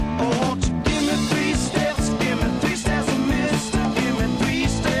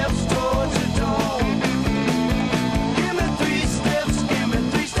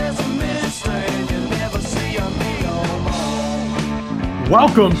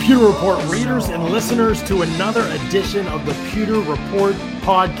Welcome, Pewter Report readers and listeners, to another edition of the Pewter Report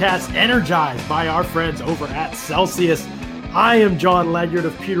podcast, energized by our friends over at Celsius. I am John Ledyard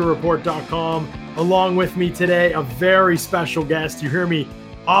of PewterReport.com. Along with me today, a very special guest. You hear me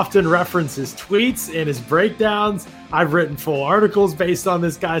often reference his tweets and his breakdowns. I've written full articles based on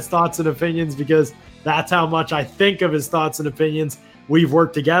this guy's thoughts and opinions because that's how much I think of his thoughts and opinions. We've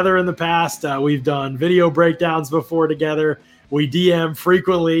worked together in the past. We've done video breakdowns before together. We DM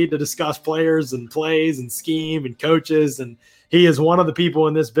frequently to discuss players and plays and scheme and coaches. And he is one of the people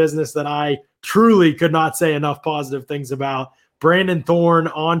in this business that I truly could not say enough positive things about. Brandon Thorn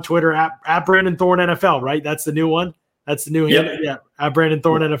on Twitter at Brandon Thorn NFL, right? That's the new one. That's the new handle. Yeah, at Brandon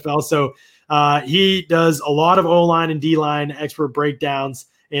Thorn NFL. So he does a lot of O-line and D-line expert breakdowns.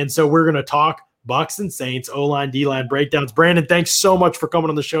 And so we're going to talk Bucs and Saints, O-line, D-line breakdowns. Brandon, thanks so much for coming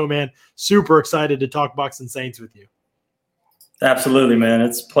on the show, man. Super excited to talk Bucs and Saints with you. Absolutely, man.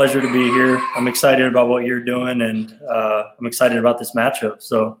 It's a pleasure to be here. I'm excited about what you're doing, and I'm excited about this matchup.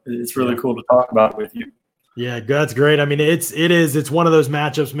 So it's really cool to talk about it with you. Yeah, that's great. I mean, it's one of those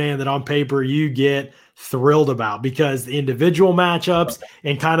matchups, man, that on paper you get thrilled about because the individual matchups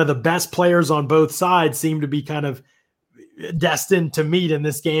and kind of the best players on both sides seem to be kind of destined to meet in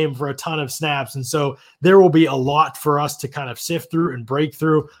this game for a ton of snaps. And so there will be a lot for us to kind of sift through and break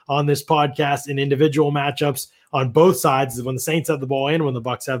through on this podcast in individual matchups on both sides, when the Saints have the ball and when the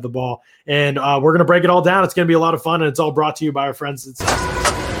Bucs have the ball. And we're going to break it all down. It's going to be a lot of fun, and it's all brought to you by our friends at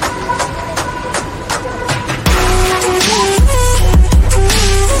Celsius.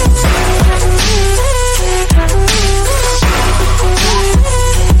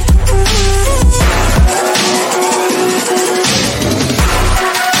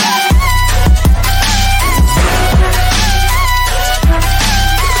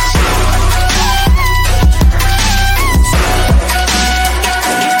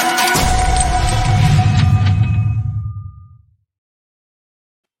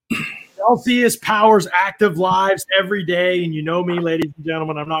 Celsius powers active lives every day. And you know me, ladies and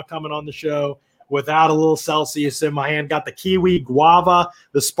gentlemen, I'm not coming on the show without a little Celsius in my hand. Got the kiwi guava,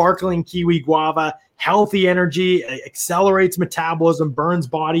 the sparkling kiwi guava, healthy energy, accelerates metabolism, burns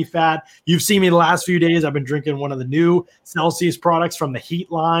body fat. You've seen me the last few days. I've been drinking one of the new Celsius products from the Heat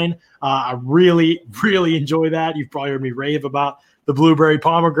line. I really, really enjoy that. You've probably heard me rave about the blueberry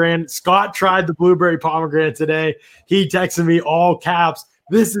pomegranate. Scott tried the blueberry pomegranate today. He texted me all caps,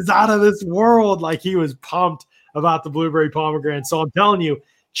 "This is out of this world." Like he was pumped about the blueberry pomegranate. So I'm telling you,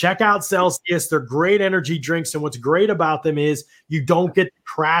 check out Celsius. They're great energy drinks. And what's great about them is you don't get the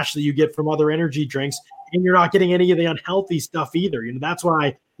crash that you get from other energy drinks. And you're not getting any of the unhealthy stuff either. You know, that's what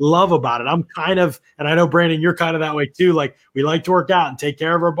I love about it. I'm kind of, and I know, Brandon, you're kind of that way too. Like we like to work out and take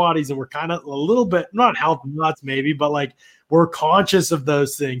care of our bodies. And we're kind of a little bit, not health nuts maybe, but like we're conscious of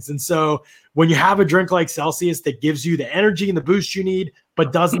those things. And so when you have a drink like Celsius that gives you the energy and the boost you need,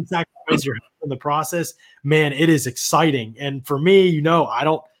 but doesn't sacrifice your health in the process, man, it is exciting. And for me, you know, I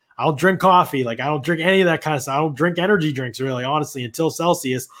don't drink coffee. Like I don't drink any of that kind of stuff. I don't drink energy drinks really, honestly, until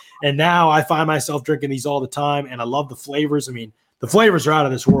Celsius. And now I find myself drinking these all the time. And I love the flavors. I mean, the flavors are out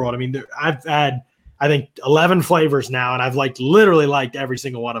of this world. I mean, I've had, I think, 11 flavors now, and I've literally liked every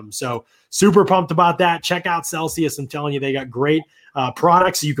single one of them. So super pumped about that. Check out Celsius. I'm telling you, they got great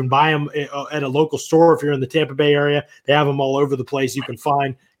products. You can buy them at a local store if you're in the Tampa Bay area. They have them all over the place. You can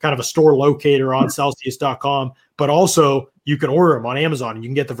find kind of a store locator on Celsius.com, but also you can order them on Amazon, and you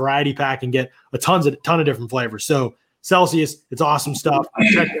can get the variety pack and get a ton of different flavors. So Celsius, it's awesome stuff.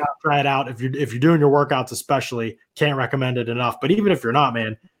 Check it out, try it out. If you're doing your workouts, especially, can't recommend it enough. But even if you're not,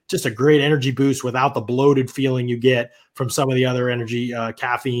 man, just a great energy boost without the bloated feeling you get from some of the other energy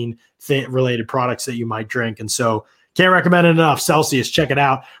caffeine related products that you might drink. And so can't recommend it enough. Celsius, check it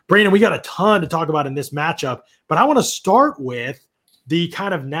out. Brandon, we got a ton to talk about in this matchup, but I want to start with the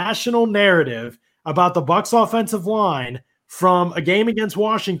kind of national narrative about the Bucs offensive line from a game against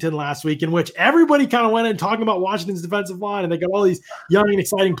Washington last week, in which everybody kind of went in talking about Washington's defensive line, and they got all these young and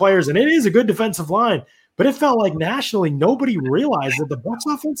exciting players, and it is a good defensive line. But it felt like nationally nobody realized that the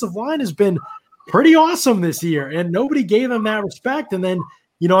Bucs offensive line has been pretty awesome this year, and nobody gave them that respect. And then,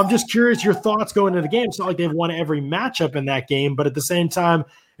 you know, I'm just curious your thoughts going into the game. It's not like they've won every matchup in that game, but at the same time,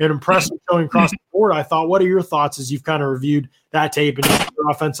 an impressive showing across the board. I thought, what are your thoughts as you've kind of reviewed that tape and your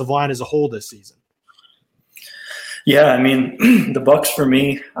offensive line as a whole this season? Yeah, I mean, the Bucs for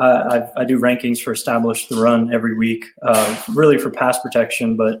me, I do rankings for Establish the Run every week, really for pass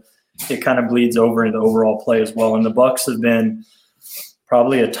protection, but it kind of bleeds over into overall play as well. And the Bucs have been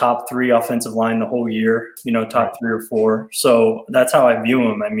probably a top 3 offensive line the whole year, you know, top 3 or 4. So that's how I view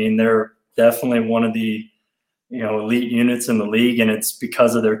them. I mean, they're definitely one of the elite units in the league, and it's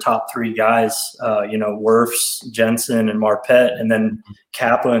because of their top three guys, Wirfs, Jensen, and Marpet, and then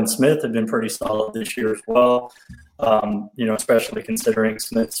Kappa and Smith have been pretty solid this year as well. Especially considering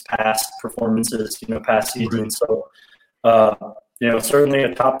Smith's past performances, past season. So, certainly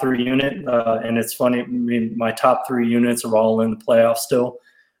a top three unit. And it's funny, I mean, my top three units are all in the playoffs still.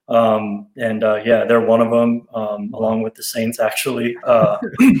 They're one of them, along with the Saints, actually.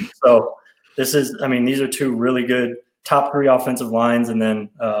 So these are two really good top three offensive lines, and then,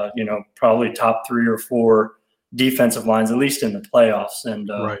 probably top 3 or 4 defensive lines, at least in the playoffs. And,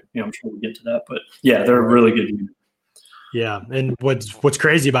 I'm sure we'll get to that. But, yeah, they're a really good unit. Yeah, and what's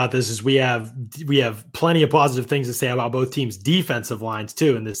crazy about this is we have plenty of positive things to say about both teams' defensive lines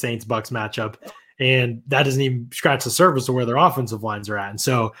too in the Saints-Bucks matchup, and that doesn't even scratch the surface of where their offensive lines are at. And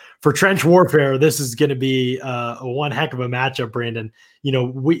so for trench warfare, this is going to be a one heck of a matchup, Brandon.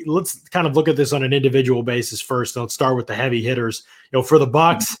 Let's kind of look at this on an individual basis first. Let's start with the heavy hitters. For the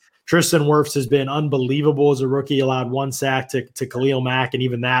Bucks, Tristan Wirfs has been unbelievable as a rookie, allowed 1 sack to Khalil Mack, and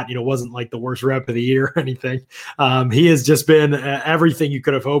even that, wasn't like the worst rep of the year or anything. He has just been everything you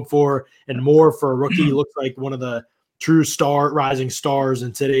could have hoped for and more for a rookie. He looks like one of the true rising stars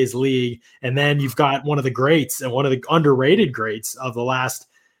in today's league. And then you've got one of the greats and one of the underrated greats of the last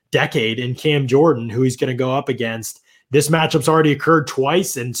decade in Cam Jordan, who he's going to go up against. This matchup's already occurred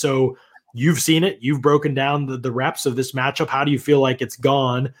twice, and so you've seen it. You've broken down the reps of this matchup. How do you feel like it's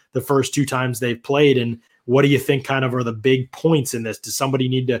gone the first 2 times they've played? And what do you think kind of are the big points in this? Does somebody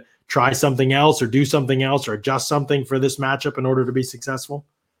need to try something else or do something else or adjust something for this matchup in order to be successful?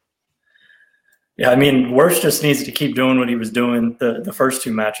 Yeah, Wirfs just needs to keep doing what he was doing the first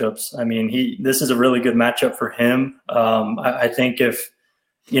 2 matchups. This is a really good matchup for him. I think if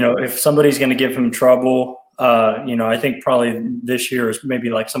somebody's going to give him trouble, I think probably this year is maybe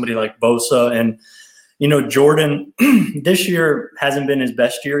like somebody like Bosa. And, Jordan this year hasn't been his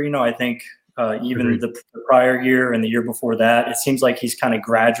best year. I think even the prior year and the year before that, it seems like he's kind of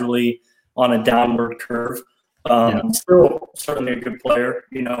gradually on a downward curve. Still certainly a good player,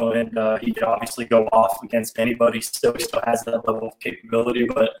 and he could obviously go off against anybody. He still has that level of capability.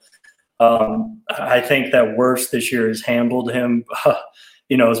 But I think that Wirfs this year has handled him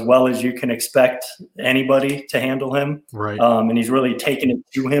as well as you can expect anybody to handle him. Right. And he's really taken it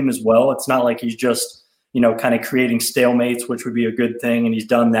to him as well. It's not like he's just, kind of creating stalemates, which would be a good thing. And he's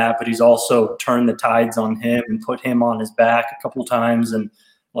done that, but he's also turned the tides on him and put him on his back a couple times and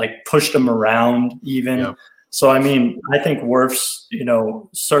pushed him around even. Yeah. So, I think Wirfs,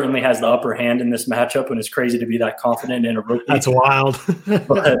 certainly has the upper hand in this matchup, and it's crazy to be that confident in a rookie. That's wild.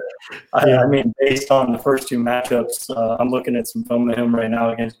 But, based on the first 2 matchups, I'm looking at some film of him right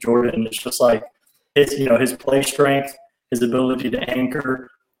now against Jordan. It's just like his play strength, his ability to anchor,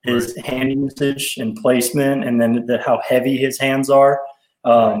 his hand usage and placement, and then how heavy his hands are.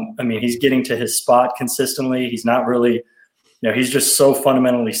 He's getting to his spot consistently. He's not really – he's just so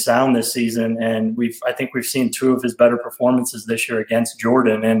fundamentally sound this season, and I think we've seen 2 of his better performances this year against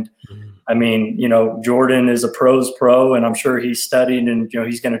Jordan. And Jordan is a pro's pro, and I'm sure he's studied, and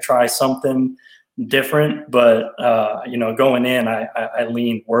he's going to try something different. But going in, I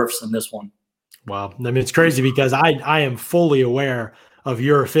lean Wirfs in this one. Wow, it's crazy because I am fully aware of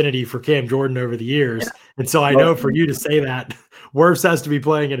your affinity for Cam Jordan over the years, and so I know for you to say that Wirfs has to be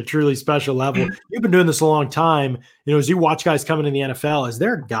playing at a truly special level. You've been doing this a long time. As you watch guys coming in the NFL, is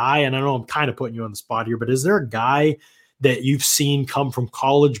there a guy, and I know I'm kind of putting you on the spot here, but is there a guy that you've seen come from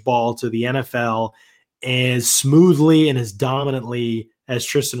college ball to the NFL as smoothly and as dominantly as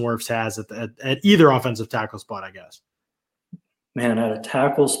Tristan Wirfs has at either offensive tackle spot, I guess? Man, at a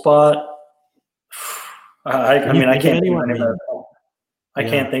tackle spot, I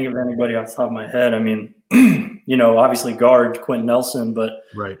can't think of anybody off the top of my head. Obviously guard Quentin Nelson, but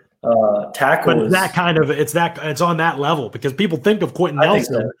right. Tackle but is it's on that level because people think of Quentin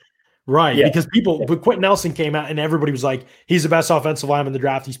Nelson. So. Right. Yeah. Because but Quentin Nelson came out and everybody was like, he's the best offensive lineman in the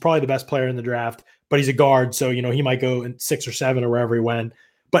draft. He's probably the best player in the draft, but he's a guard. So, he might go in 6 or 7 or wherever he went.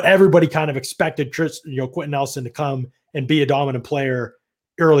 But everybody kind of expected Quentin Nelson to come and be a dominant player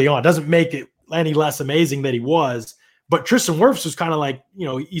early on. It doesn't make it any less amazing that he was. But Tristan Wirfs was kind of like,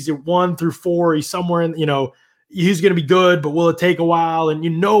 he's at 1 through 4. He's somewhere in, he's going to be good, but will it take a while? And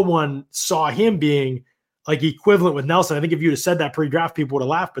no one saw him being like equivalent with Nelson. I think if you'd have said that pre-draft, people would have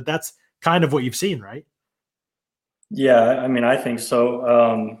laughed, but that's kind of what you've seen, right? Yeah, I think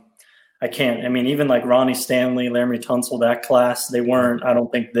so. I can't. Even like Ronnie Stanley, Laramie Tunsil, that class, they weren't, I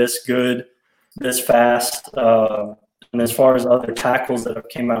don't think, this good, this fast. And as far as other tackles that have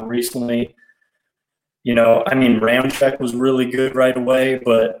came out recently, Ramczyk was really good right away,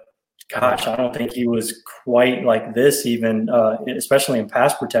 but Gosh, I don't think he was quite like this even, especially in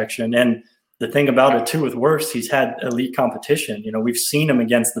pass protection. And the thing about it too with Wirfs, he's had elite competition. You know, we've seen him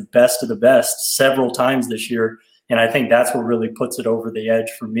against the best of the best several times this year. And I think that's what really puts it over the edge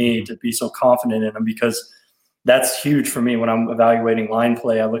for me to be so confident in him, because that's huge for me when I'm evaluating line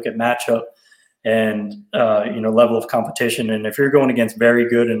play. I look at matchup and, level of competition. And if you're going against very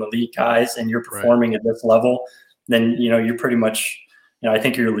good and elite guys and you're performing at this level, then, you're pretty much, I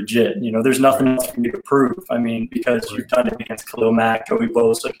think you're legit. There's nothing else for you to prove. I mean, because you've done it against Khalil Mack, Joey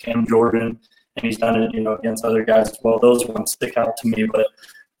Bosa, Cam Jordan, and he's done it, against other guys as well. Those ones stick out to me, but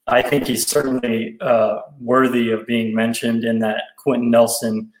I think he's certainly worthy of being mentioned in that Quentin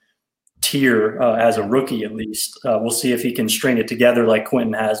Nelson tier as a rookie, at least. We'll see if he can string it together like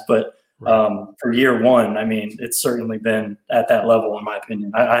Quentin has, but for year one, I mean, it's certainly been at that level, in my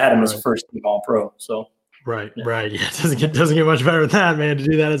opinion. I had him as a first team All-Pro, so. Right. Yeah, it doesn't get much better than that, man. To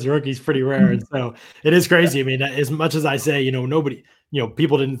do that as a rookie is pretty rare, and so it is crazy. I mean, as much as I say, nobody,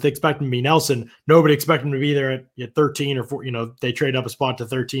 people didn't expect him to be Nelson. Nobody expected him to be there at 13 or 4. They trade up a spot to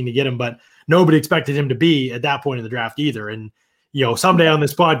 13 to get him, but nobody expected him to be at that point in the draft either. And someday on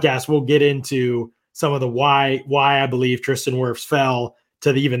this podcast, we'll get into some of the why I believe Tristan Wirfs fell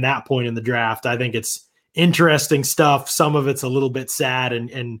to even that point in the draft. I think it's interesting stuff. Some of it's a little bit sad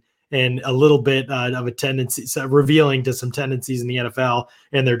and a little bit of a tendency, revealing to some tendencies in the NFL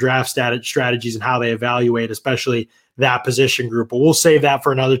and their draft strategies and how they evaluate, especially that position group. But we'll save that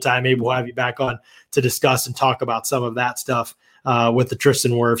for another time. Maybe we'll have you back on to discuss and talk about some of that stuff with the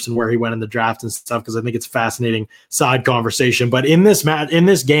Tristan Wirfs and where he went in the draft and stuff, because I think it's a fascinating side conversation. But in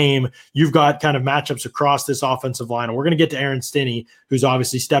this game, you've got kind of matchups across this offensive line, and we're going to get to Aaron Stinney, who's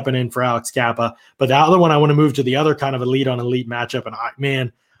obviously stepping in for Alex Kappa. But the other one, I want to move to the other kind of elite on elite matchup, and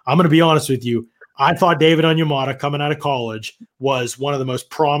I'm going to be honest with you. I thought David Onyemata coming out of college was one of the most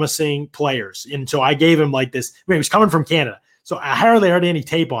promising players. And so I gave him like this. He was coming from Canada, so I hardly had any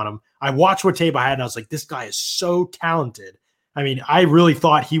tape on him. I watched what tape I had, and I was like, this guy is so talented. I mean, I really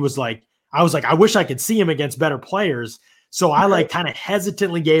thought he was like, I wish I could see him against better players. So I kind of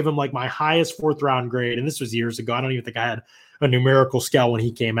hesitantly gave him like my highest 4th round grade. And this was years ago. I don't even think I had a numerical scale when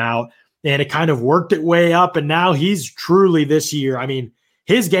he came out, and it kind of worked its way up. And now he's truly this year. I mean,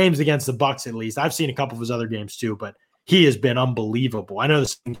 his games against the Bucs, at least, I've seen a couple of his other games too, but he has been unbelievable. I know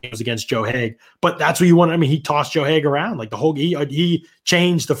this game was against Joe Haeg, but that's what you want. I mean, he tossed Joe Haeg around like the whole. He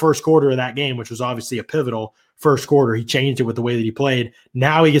changed the first quarter of that game, which was obviously a pivotal first quarter. He changed it with the way that he played.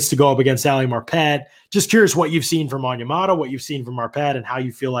 Now he gets to go up against Ali Marpet. Just curious what you've seen from Onyemata, what you've seen from Marpet, and how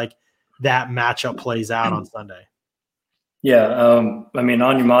you feel like that matchup plays out on Sunday. Yeah, I mean,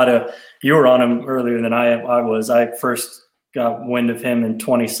 Onyemata, you were on him earlier than I was. I first got wind of him in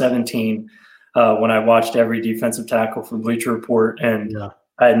 2017 when I watched every defensive tackle from Bleacher Report, and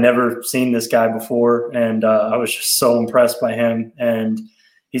I had never seen this guy before, and I was just so impressed by him, and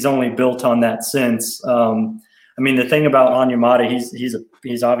he's only built on that since. I mean, the thing about Onyemata,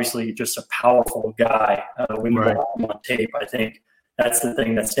 he's obviously just a powerful guy. When you watch him on tape, I think that's the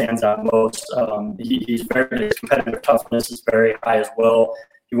thing that stands out most. His competitive toughness is very high as well.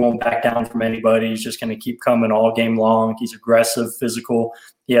 He won't back down from anybody. He's just going to keep coming all game long. He's aggressive, physical.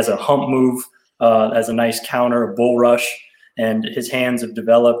 He has a hump move as a nice counter, a bull rush, and his hands have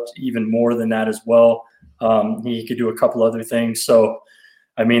developed even more than that as well. He could do a couple other things. So,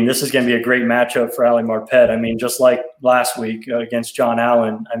 I mean, this is going to be a great matchup for Ali Marpet. I mean, just like last week against John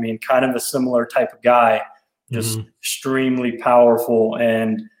Allen, I mean, kind of a similar type of guy, just extremely powerful,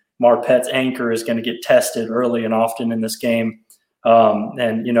 and Marpet's anchor is going to get tested early and often in this game.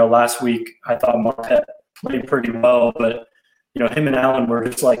 And, last week I thought Marpet played pretty well, but, him and Allen were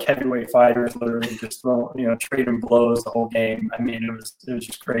just like heavyweight fighters, literally just throwing, trading blows the whole game. I mean, it was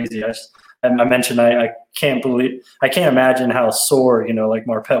just crazy. I mentioned, I can't imagine how sore, like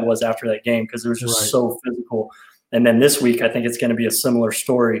Marpet was after that game, because it was just so physical. And then this week, I think it's going to be a similar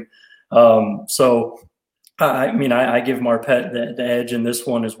story. So, I mean, I give Marpet the edge in this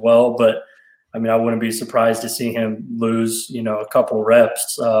one as well, but I mean, I wouldn't be surprised to see him lose, a couple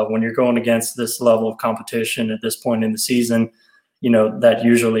reps when you're going against this level of competition at this point in the season. That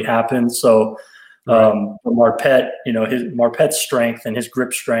usually happens. So Marpet, Marpet's strength and his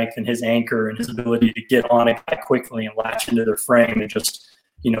grip strength and his anchor and his ability to get on a guy quickly and latch into their frame and just,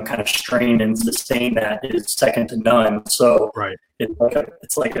 kind of strain and sustain that is second to none. So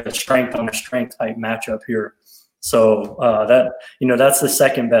it's like a strength on a strength type matchup here. So that's the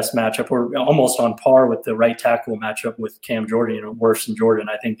second best matchup. We're almost on par with the right tackle matchup with Cam Jordan, Wirfs and Jordan.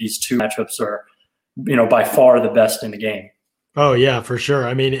 I think these two matchups are, by far the best in the game. Oh yeah, for sure.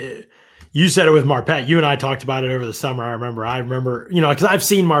 I mean, You said it with Marpet. You and I talked about it over the summer. I remember, because I've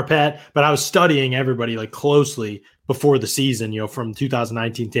seen Marpet, but I was studying everybody like closely before the season, from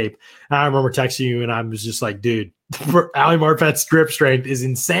 2019 tape. And I remember texting you and I was just like, dude, Ali Marpet's grip strength is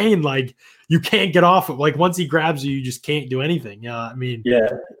insane. Like you can't get off it. Like once he grabs you, you just can't do anything. I mean,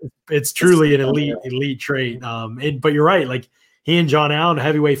 it's truly an elite trait. But you're right. Like he and John Allen,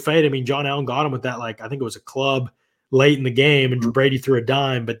 heavyweight fight. I mean, John Allen got him with that, like, I think it was a club late in the game and Brady threw a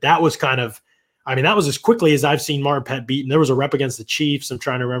dime, but that was that was as quickly as I've seen Marpet beaten. There was a rep against the Chiefs. I'm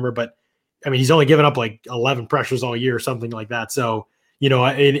trying to remember, but I mean, he's only given up like 11 pressures all year or something like that. So,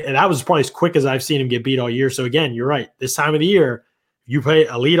 and that was probably as quick as I've seen him get beat all year. So again, you're right. This time of the year, if you play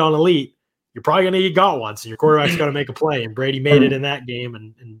elite on elite, you're probably going to get got once and your quarterback's got to make a play. And Brady made it in that game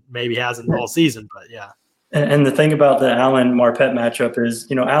and maybe hasn't all season, but yeah. And the thing about the Allen Marpet matchup is,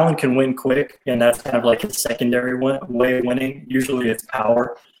 Allen can win quick, and that's kind of like his secondary way of winning. Usually it's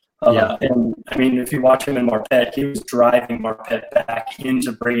power. And I mean, if you watch him in Marpet, he was driving Marpet back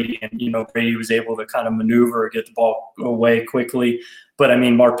into Brady, and Brady was able to kind of maneuver, get the ball away quickly. But I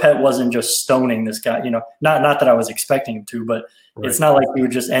mean, Marpet wasn't just stoning this guy. Not that I was expecting him to, but It's not like he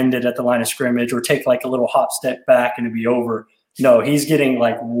would just end it at the line of scrimmage or take like a little hop step back and it'd be over. No, he's getting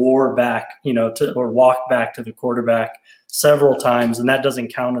like war back, or walk back to the quarterback several times, and that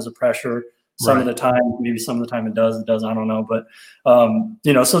doesn't count as a pressure. Some of the time, maybe some of the time it does, I don't know. But,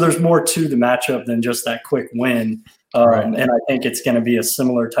 so there's more to the matchup than just that quick win. And I think it's going to be a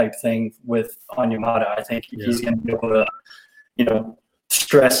similar type thing with Onyemata. I think he's going to be able to,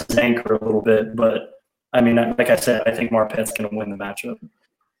 stress his anchor a little bit. But, I mean, like I said, I think Marpet's going to win the matchup.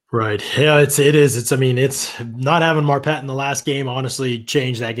 Right. Yeah, it's not having Marpet in the last game honestly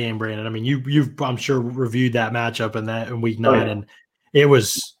changed that game, Brandon. I mean, you've I'm sure reviewed that matchup in week 9, and it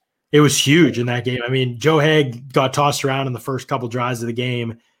was huge in that game. I mean, Joe Haeg got tossed around in the first couple drives of the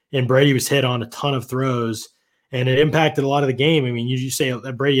game, and Brady was hit on a ton of throws, and it impacted a lot of the game. I mean, you say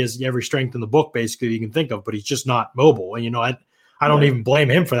that Brady has every strength in the book basically you can think of, but he's just not mobile. And I don't even blame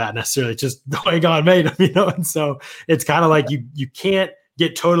him for that necessarily. It's just the way God made him, And so it's kind of like you can't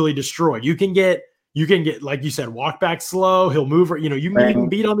get totally destroyed. You can get, like you said, walk back slow. He'll move, you can even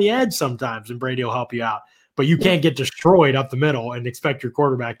beat on the edge sometimes and Brady will help you out, but you can't get destroyed up the middle and expect your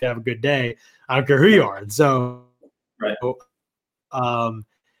quarterback to have a good day. I don't care who you are. And so,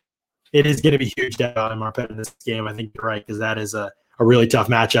 it is going to be huge to have Marpet in this game. I think you're right, because that is a really tough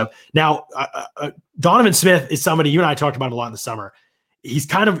matchup. Now, Donovan Smith is somebody you and I talked about a lot in the summer. He's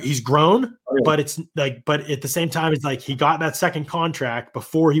grown, but it's like, but at the same time, it's like he got that second contract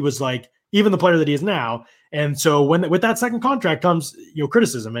before he was like even the player that he is now. And so with that second contract comes,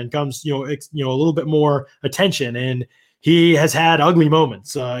 criticism and comes, a little bit more attention, and he has had ugly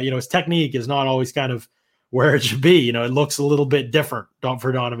moments. His technique is not always kind of where it should be. It looks a little bit different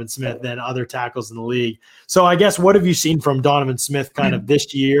for Donovan Smith than other tackles in the league. So I guess, what have you seen from Donovan Smith kind of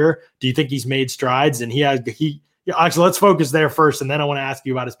this year? Do you think he's made strides? And actually, let's focus there first, and then I want to ask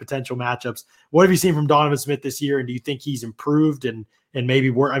you about his potential matchups. What have you seen from Donovan Smith this year, and do you think he's improved and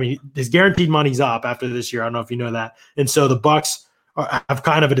maybe his guaranteed money's up after this year? I don't know if you know that. And so the Bucs have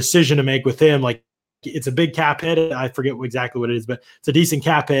kind of a decision to make with him. Like, it's a big cap hit. I forget exactly what it is, but it's a decent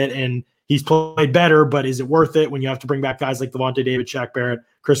cap hit, and he's played better. But is it worth it when you have to bring back guys like Levante David, Shaq Barrett,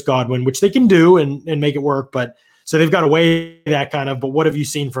 Chris Godwin, which they can do and make it work? But so they've got to weigh that kind of. But what have you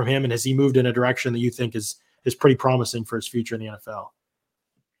seen from him, and has he moved in a direction that you think is pretty promising for his future in the NFL?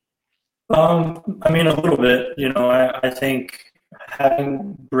 I mean, a little bit. I think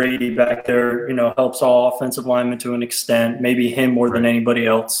having Brady back there, helps all offensive linemen to an extent, maybe him more than anybody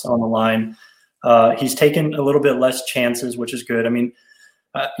else on the line. He's taken a little bit less chances, which is good. I mean,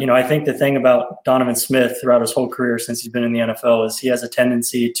 I think the thing about Donovan Smith throughout his whole career since he's been in the NFL is he has a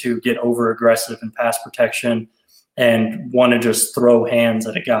tendency to get over aggressive in pass protection and want to just throw hands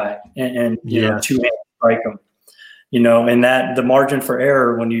at a guy and two hands strike him. And that the margin for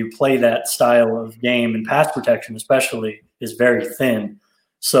error when you play that style of game and pass protection especially is very thin.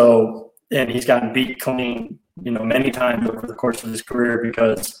 So, and he's gotten beat clean, many times over the course of his career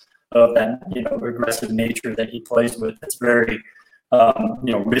because of that, aggressive nature that he plays with. It's very,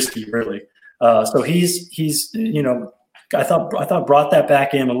 risky, really. So he's I thought brought that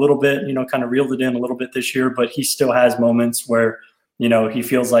back in a little bit, kind of reeled it in a little bit this year, but he still has moments where, he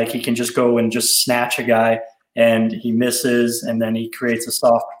feels like he can just go and just snatch a guy and he misses, and then he creates a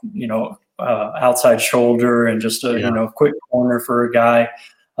soft, outside shoulder and just a, quick corner for a guy,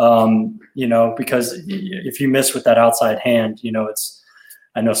 because if you miss with that outside hand,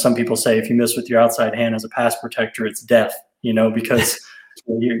 I know some people say if you miss with your outside hand as a pass protector, it's death, because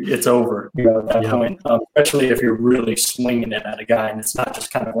it's over, at that point, especially if you're really swinging it at a guy and it's not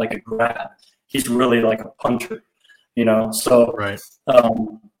just kind of like a grab. He's really like a puncher, so, right.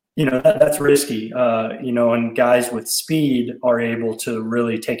 That's risky, and guys with speed are able to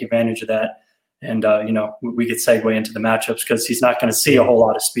really take advantage of that. And, we could segue into the matchups because he's not going to see a whole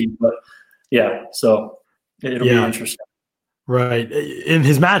lot of speed, but so it'll be interesting. Right. And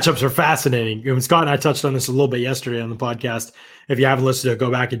his matchups are fascinating. And Scott and I touched on this a little bit yesterday on the podcast. If you haven't listened to it,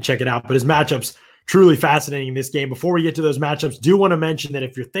 go back and check it out. But his matchups truly fascinating in this game. Before we get to those matchups, do want to mention that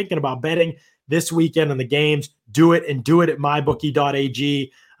if you're thinking about betting this weekend on the games, do it at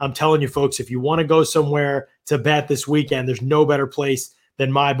mybookie.ag. I'm telling you, folks, if you want to go somewhere to bet this weekend, there's no better place than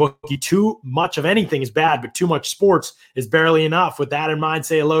MyBookie. Too much of anything is bad, but too much sports is barely enough. With that in mind,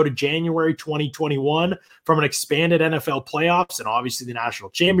 say hello to January 2021 from an expanded NFL playoffs and obviously the national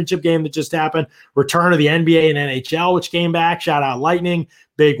championship game that just happened. Return of the NBA and NHL, which came back. Shout out Lightning.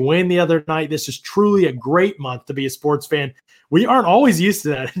 Big win the other night. This is truly a great month to be a sports fan. We aren't always used to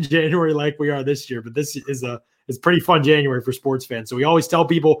that in January like we are this year, but this is it's pretty fun January for sports fans. So we always tell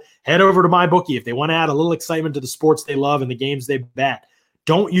people, head over to MyBookie if they want to add a little excitement to the sports they love and the games they bet.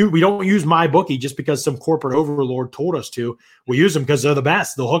 We don't use MyBookie just because some corporate overlord told us to. We use them because they're the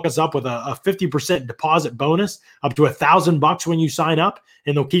best. They'll hook us up with a 50% deposit bonus up to $1,000 when you sign up,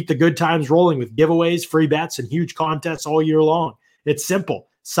 and they'll keep the good times rolling with giveaways, free bets, and huge contests all year long. It's simple.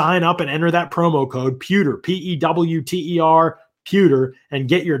 Sign up and enter that promo code PEWTER, PEWTER, PEWTER, and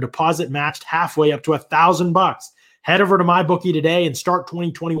get your deposit matched halfway up to $1,000. Head over to MyBookie today and start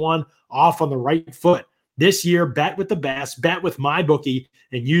 2021 off on the right foot. This year, bet with the best, bet with MyBookie,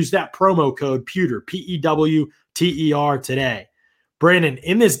 and use that promo code PEWTER, PEWTER today. Brandon,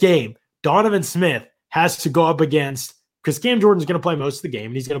 in this game, Donovan Smith has to go up against, because Cam Jordan's going to play most of the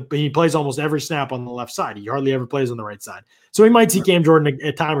game, and he plays almost every snap on the left side. He hardly ever plays on the right side. So he might see Cam Jordan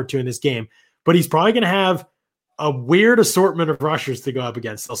a time or two in this game, but he's probably going to have a weird assortment of rushers to go up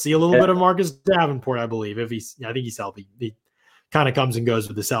against. They'll see a little bit of Marcus Davenport, I believe, I think he's healthy. He kind of comes and goes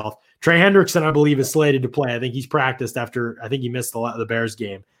with his health. Trey Hendrickson, I believe, is slated to play. I think he's practiced after, I think he missed the Bears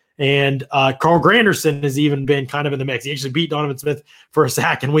game. And Carl Granderson has even been kind of in the mix. He actually beat Donovan Smith for a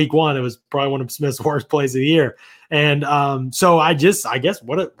sack in week 1. It was probably one of Smith's worst plays of the year. And so I guess,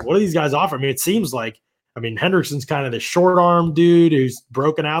 what do these guys offer? I mean, it seems like, Hendrickson's kind of the short arm dude who's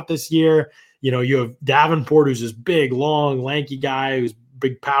broken out this year. You have Davenport, who's this big, long, lanky guy who's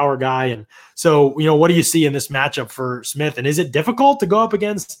big power guy. And so, what do you see in this matchup for Smith? And is it difficult to go up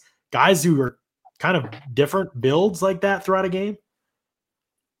against guys who are kind of different builds like that throughout a game?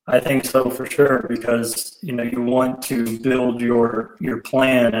 I think so, for sure, because, you want to build your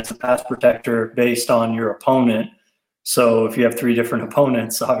plan as a pass protector based on your opponent. So if you have 3 different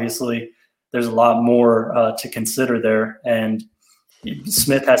opponents, obviously there's a lot more to consider there. And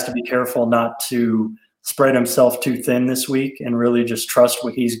Smith has to be careful not to spread himself too thin this week and really just trust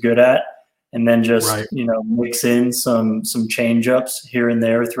what he's good at, and then just mix in some change ups here and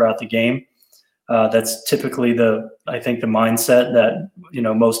there throughout the game. That's typically the mindset that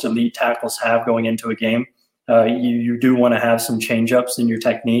most elite tackles have going into a game. You do want to have some change ups in your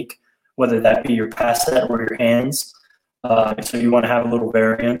technique, whether that be your pass set or your hands. So you want to have a little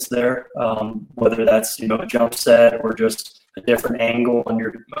variance there, whether that's a jump set or just a different angle on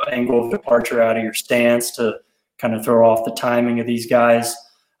your angle of departure out of your stance to kind of throw off the timing of these guys,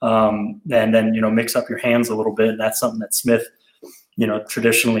 and then mix up your hands a little bit. And that's something that Smith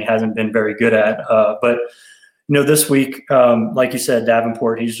traditionally hasn't been very good at. But this week, like you said,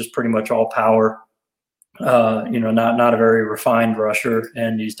 Davenport, he's just pretty much all power. Not a very refined rusher,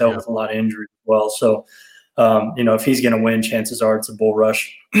 and he's dealt with a lot of injuries as well. So if he's going to win, chances are it's a bull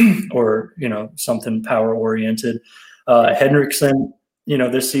rush or something power oriented. Hendrickson,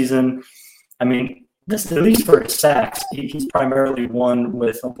 this season, at least for his sacks, he's primarily won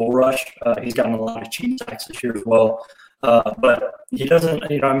with a bull rush. He's gotten a lot of cheap sacks this year as well. But he doesn't,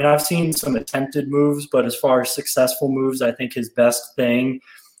 I've seen some attempted moves, but as far as successful moves, I think his best thing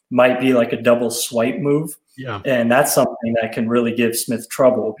might be like a double swipe move. Yeah. And that's something that can really give Smith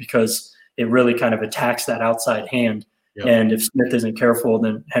trouble because it really kind of attacks that outside hand. Yep. And if Smith isn't careful,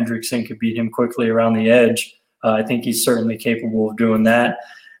 then Hendrickson could beat him quickly around the edge. I think he's certainly capable of doing that.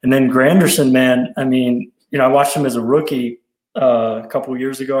 And then Granderson, man, I watched him as a rookie a couple of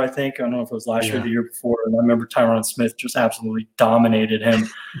years ago, I think. I don't know if it was last year or the year before. And I remember Tyron Smith just absolutely dominated him.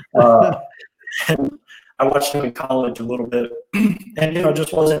 And I watched him in college a little bit and,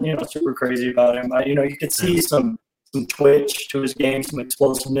 just wasn't, super crazy about him. You could see some twitch to his game, some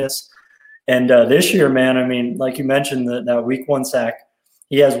explosiveness. And this year, man, like you mentioned, that week 1 sack,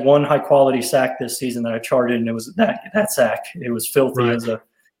 He has one high quality sack this season that I charted, and it was that sack. It was filthy as a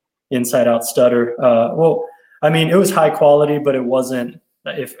inside out stutter. It was high quality, but it wasn't.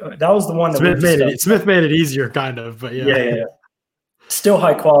 If that was the one that Smith made it easier, kind of, but yeah. Still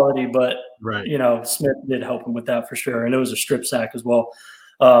high quality, but right. Smith did help him with that for sure, and it was a strip sack as well.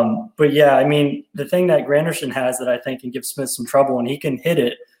 But yeah, I mean, the thing that Granderson has that I think can give Smith some trouble, and he can hit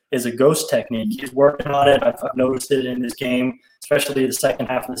it, is a ghost technique. He's working on it. I've noticed it in his game, especially the second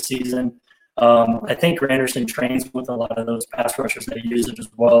half of the season. I think Granderson trains with a lot of those pass rushers that use it as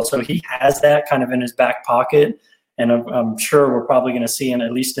well. So he has that kind of in his back pocket, and I'm sure we're probably going to see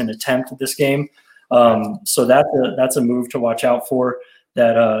at least an attempt at this game. So that's a move to watch out for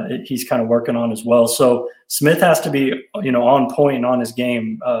that he's kind of working on as well. So Smith has to be, on point on his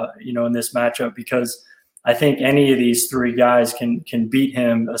game, in this matchup, because I think any of these three guys can beat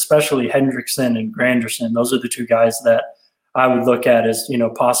him, especially Hendrickson and Granderson. Those are the two guys that I would look at as,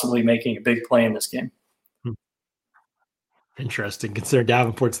 possibly making a big play in this game. Interesting. Consider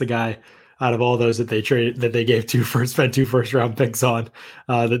Davenport's the guy out of all those that they gave spent 2 first-round picks on.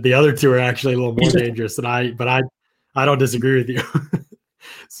 That the other two are actually a little more dangerous than but I don't disagree with you.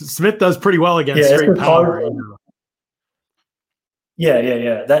 Smith does pretty well against straight power.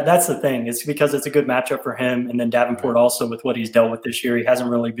 Yeah. That's the thing. It's because it's a good matchup for him, and then Davenport also, with what he's dealt with this year, he hasn't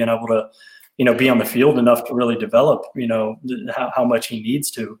really been able to, be on the field enough to really develop, how much he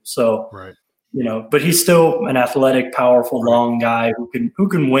needs to. So, right. But he's still an athletic, powerful, long guy who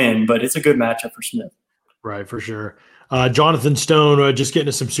can win. But it's a good matchup for Smith. Right, for sure. Jonathan Stone, just getting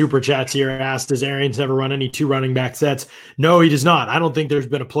to some super chats here, asked, does Arians ever run any 2 running back sets? No, he does not. I don't think there's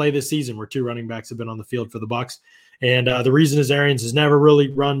been a play this season where 2 running backs have been on the field for the Bucs. And the reason is Arians has never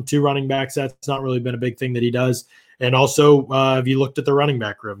really run 2 running back sets. It's not really been a big thing that he does. And also, if you looked at the running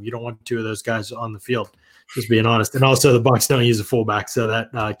back room, you don't want 2 of those guys on the field, just being honest. And also, the Bucs don't use a fullback, so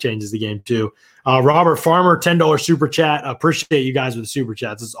that changes the game too. Robert Farmer, $10 super chat. Appreciate you guys with the super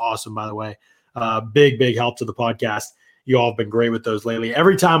chats. This is awesome, by the way. Big help to the podcast. You all have been great with those lately.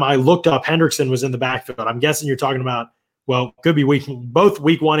 Every time I looked up, Hendrickson was in the backfield. I'm guessing you're talking about, could be both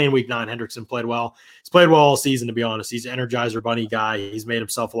week 1 and week 9. Hendrickson played well. He's played well all season, to be honest. He's an Energizer Bunny guy. He's made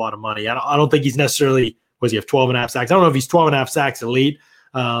himself a lot of money. I don't think he's necessarily, he have 12.5 sacks? I don't know if he's 12.5 sacks elite.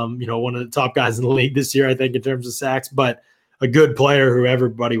 One of the top guys in the league this year, I think, in terms of sacks, but a good player who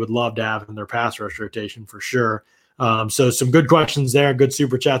everybody would love to have in their pass rush rotation for sure. So some good questions there, good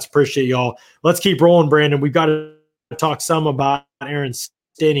super chats. Appreciate y'all. Let's keep rolling, Brandon. We've got to talk some about Aaron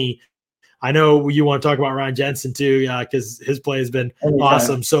Stinnie. I know you want to talk about Ryan Jensen too, because his play has been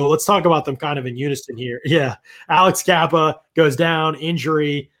awesome. So let's talk about them kind of in unison here. Yeah, Alex Kappa goes down,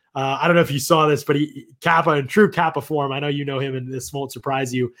 injury. I don't know if you saw this, but Kappa, in true Kappa form, I know you know him, and this won't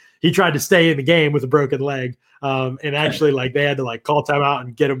surprise you. He tried to stay in the game with a broken leg, and actually, they had to call timeout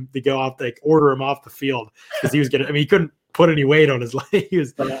and get him to go off, order him off the field because he was he couldn't put any weight on his leg.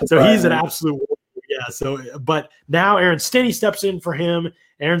 He's an absolute. Yeah. So, but now Aaron Stinnie steps in for him.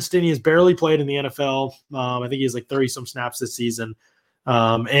 Aaron Stinnie has barely played in the NFL. I think he has 30 some snaps this season.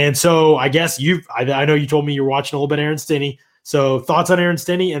 And so I guess I know you told me you're watching a little bit of Aaron Stinnie. So thoughts on Aaron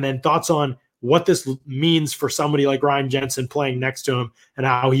Stinnie, and then thoughts on what this means for somebody like Ryan Jensen playing next to him, and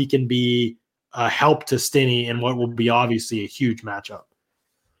how he can be a help to Stinnie in what will be obviously a huge matchup.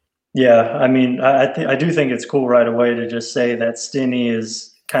 Yeah, I mean, I do think it's cool right away to just say that Stinnie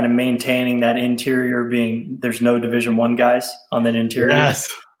is kind of maintaining that interior, being there's no Division I guys on that interior.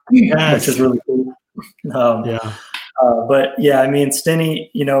 Yes. Which is really cool. But yeah, I mean, Stinnie,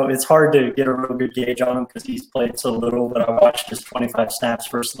 it's hard to get a real good gauge on him because he's played so little, but I watched his 25 snaps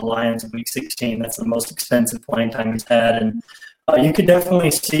versus the Lions in week 16. That's the most extensive playing time he's had. And you could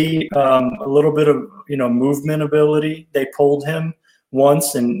definitely see a little bit of, movement ability. They pulled him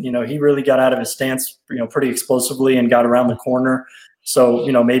once, and, he really got out of his stance, pretty explosively and got around the corner. So,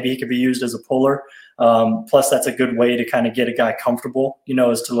 maybe he could be used as a puller. Plus, that's a good way to kind of get a guy comfortable,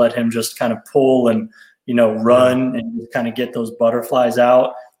 is to let him just kind of pull and, run and kind of get those butterflies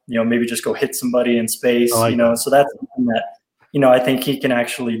out, maybe just go hit somebody in space, so that's something that, I think he can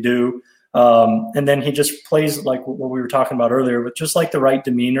actually do. And then he just plays like what we were talking about earlier, with just the right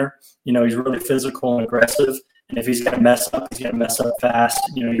demeanor. He's really physical and aggressive. And if he's going to mess up, he's going to mess up fast.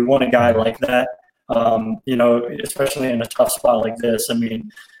 You want a guy like that, especially in a tough spot like this. I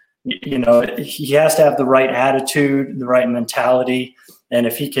mean, he has to have the right attitude, the right mentality. And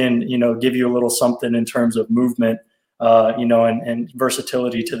if he can, give you a little something in terms of movement, and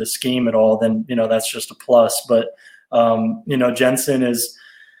versatility to the scheme at all, then, that's just a plus. But, Jensen is,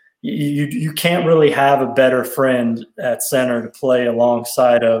 you can't really have a better friend at center to play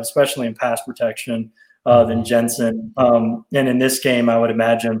alongside of, especially in pass protection. than Jensen. And in this game, I would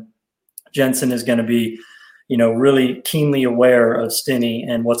imagine Jensen is going to be, really keenly aware of Stinney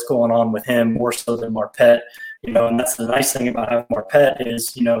and what's going on with him more so than Marpet. And that's the nice thing about having Marpet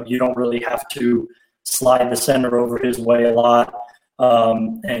is, you don't really have to slide the center over his way a lot.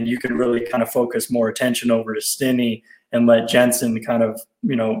 And you can really kind of focus more attention over to Stinney and let Jensen kind of,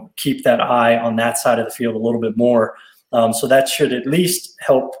 keep that eye on that side of the field a little bit more. So that should at least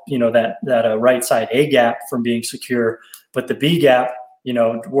help, that right side A gap from being secure. But the B gap,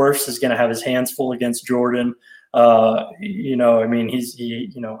 Wirfs is going to have his hands full against Jordan. I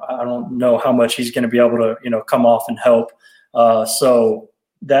don't know how much he's going to be able to, come off and help. So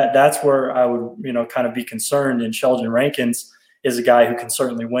that's where I would, kind of be concerned. And Sheldon Rankins is a guy who can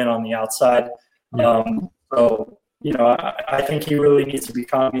certainly win on the outside. I think he really needs to be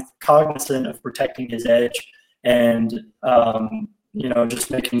cognizant of protecting his edge and, just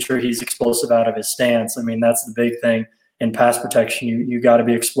making sure he's explosive out of his stance. I mean, that's the big thing in pass protection. You got to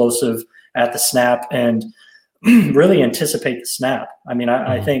be explosive at the snap and really anticipate the snap. I mean,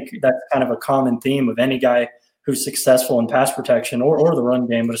 I think that's kind of a common theme of any guy who's successful in pass protection or the run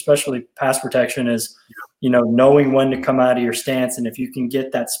game, but especially pass protection is, knowing when to come out of your stance. And if you can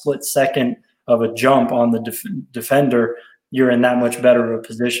get that split second of a jump on the defender, you're in that much better of a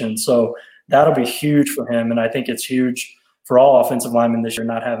position. So that'll be huge for him. And I think it's huge for all offensive linemen this year,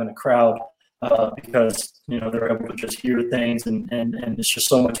 not having a crowd because, they're able to just hear things and it's just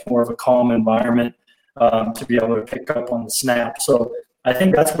so much more of a calm environment to be able to pick up on the snap. So I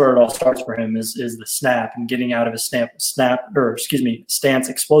think that's where it all starts for him is the snap and getting out of his stance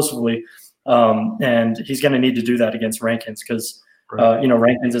explosively. And he's going to need to do that against Rankins because,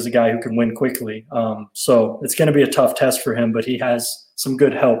 Rankins is a guy who can win quickly. So it's going to be a tough test for him, but he has some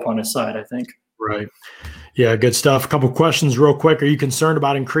good help on his side, I think. Right. Yeah, good stuff. A couple questions real quick. Are you concerned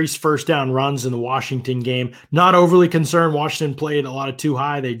about increased first down runs in the Washington game? Not overly concerned. Washington played a lot of too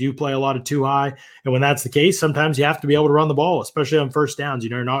high. They do play a lot of too high. And when that's the case, sometimes you have to be able to run the ball, especially on first downs.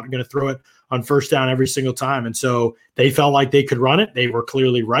 You're not going to throw it on first down every single time. And so they felt like they could run it. They were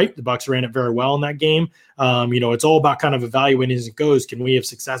clearly right. The Bucs ran it very well in that game. It's all about kind of evaluating as it goes. Can we have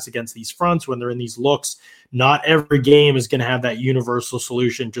success against these fronts when they're in these looks? Not every game is going to have that universal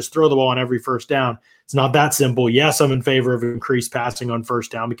solution. Just throw the ball on every first down. It's not that simple. Yes, I'm in favor of increased passing on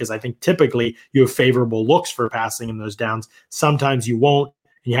first down because I think typically you have favorable looks for passing in those downs. Sometimes you won't,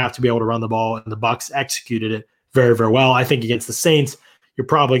 and you have to be able to run the ball, and the Bucs executed it very, very well. I think against the Saints, you're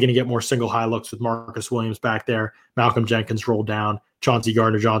probably going to get more single high looks with Marcus Williams back there, Malcolm Jenkins rolled down, Chauncey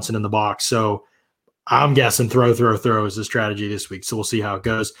Gardner-Johnson in the box. So I'm guessing throw is the strategy this week. So we'll see how it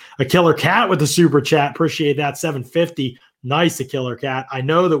goes. A Killer Cat with the super chat. Appreciate that. 750. Nice, a Killer Cat. I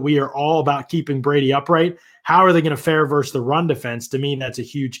know that we are all about keeping Brady upright. How are they going to fare versus the run defense? To me, that's a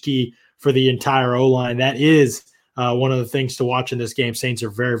huge key for the entire O-line. That is one of the things to watch in this game. Saints are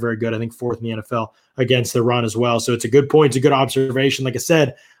very, very good. I think fourth in the NFL against the run as well. So it's a good point. It's a good observation. Like I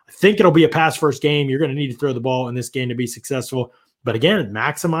said, I think it'll be a pass-first game. You're going to need to throw the ball in this game to be successful. But again,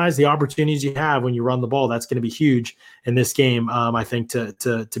 maximize the opportunities you have when you run the ball. That's going to be huge in this game, I think,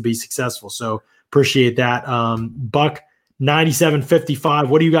 to be successful. So appreciate that. Buck 97.55.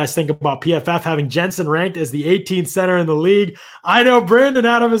 What do you guys think about PFF having Jensen ranked as the 18th center in the league? I know Brandon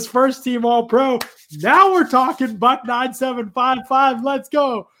out of his first team All-Pro. Now we're talking. Buck 9755. Let's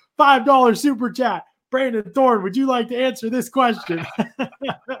go. $5 super chat. Brandon Thorne, would you like to answer this question?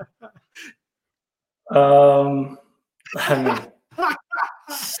 You're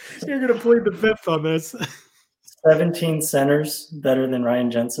going to plead the fifth on this. 17 centers better than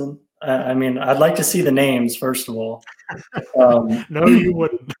Ryan Jensen. I'd like to see the names, first of all. No, you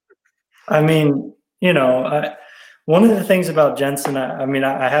wouldn't. One of the things about Jensen,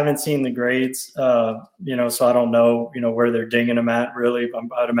 I haven't seen the grades, so I don't know, where they're dinging him at, really.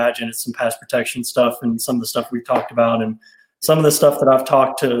 I'd imagine it's some pass protection stuff and some of the stuff we've talked about and some of the stuff that I've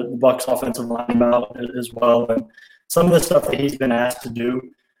talked to the Bucs offensive line about as well. And some of the stuff that he's been asked to do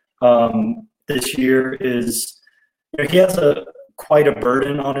this year is, he has quite a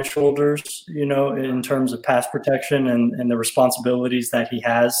burden on his shoulders, in terms of pass protection and the responsibilities that he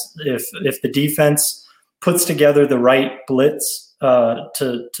has. If the defense puts together the right blitz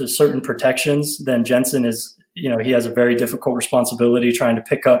to certain protections, then Jensen is, he has a very difficult responsibility trying to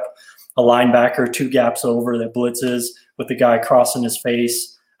pick up a linebacker 2 gaps over that blitzes with the guy crossing his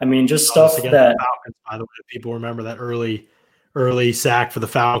face. Just stuff that Falcons, by the way, people remember that early sack for the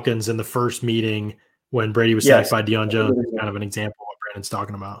Falcons in the first meeting when Brady was sacked by Deion Jones. Kind of an example of what Brandon's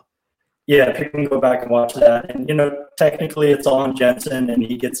talking about. Yeah, people can go back and watch that. And, technically it's all on Jensen and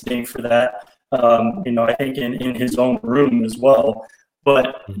he gets dinged for that. I think in his own room as well.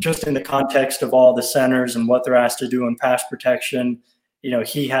 But just in the context of all the centers and what they're asked to do in pass protection,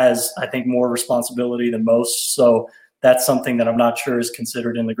 he has, I think, more responsibility than most. So that's something that I'm not sure is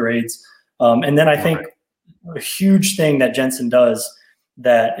considered in the grades. And then I think a huge thing that Jensen does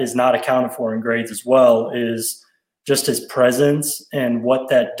that is not accounted for in grades as well is just his presence and what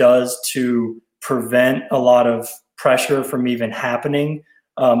that does to prevent a lot of pressure from even happening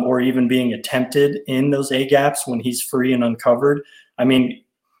or even being attempted in those A gaps when he's free and uncovered. I mean,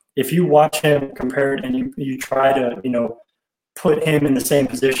 if you watch him compared and you try to, put him in the same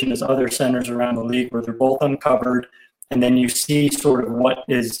position as other centers around the league where they're both uncovered, and then you see sort of what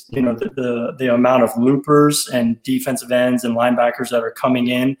is, the amount of loopers and defensive ends and linebackers that are coming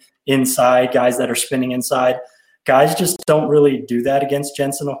in inside, guys that are spinning inside. Guys just don't really do that against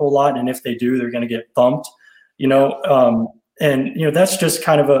Jensen a whole lot, and if they do, they're going to get thumped, and that's just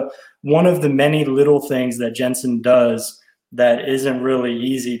kind of one of the many little things that Jensen does that isn't really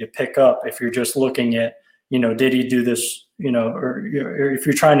easy to pick up if you're just looking at, did he do this, or if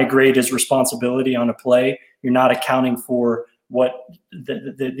you're trying to grade his responsibility on a play, you're not accounting for what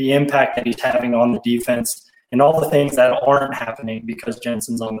the impact that he's having on the defense and all the things that aren't happening because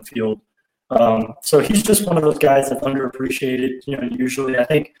Jensen's on the field. So he's just one of those guys that's underappreciated. Usually I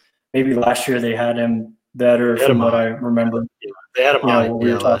think maybe last year they had him better from what I remember. Yeah, they had him high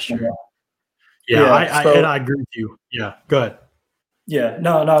last year. Yeah, I agree with you. Yeah, go ahead. Yeah,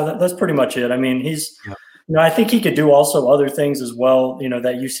 no, that's pretty much it. I mean, he's I think he could do also other things as well,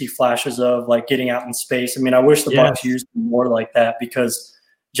 that you see flashes of, like getting out in space. I mean, I wish the Bucs used him more like that because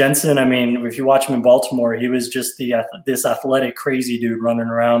Jensen, I mean, if you watch him in Baltimore, he was just this athletic, crazy dude running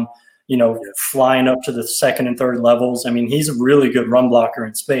around, flying up to the second and third levels. I mean, he's a really good run blocker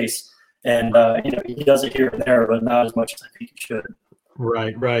in space. And, he does it here and there, but not as much as I think he should.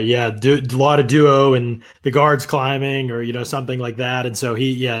 Right. Yeah. A lot of duo and the guards climbing or, something like that. And so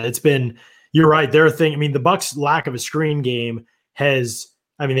it's been, you're right. They're a thing. I mean, the Bucs' lack of a screen game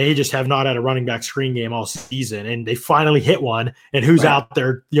they just have not had a running back screen game all season, and they finally hit one. And who's out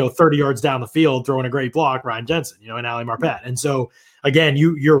there, 30 yards down the field throwing a great block? Ryan Jensen, and Ali Marpet. And so again,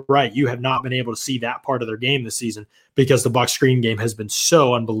 you're right. You have not been able to see that part of their game this season because the Bucs screen game has been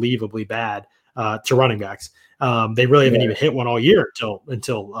so unbelievably bad to running backs. They really haven't even hit one all year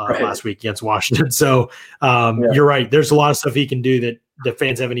until last week against Washington. So you're right. There's a lot of stuff he can do that the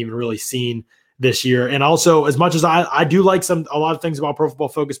fans haven't even really seen this year. And also, as much as I do like a lot of things about Pro Football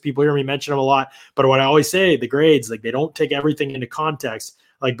Focus, people hear me mention them a lot. But what I always say, the grades, like they don't take everything into context.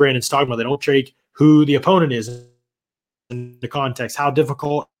 Like Brandon's talking about, they don't take who the opponent is in the context, how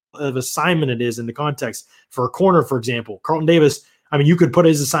difficult of assignment it is in the context. For a corner, for example, Carlton Davis, I mean, you could put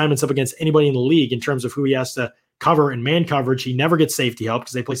his assignments up against anybody in the league in terms of who he has to cover in man coverage. He never gets safety help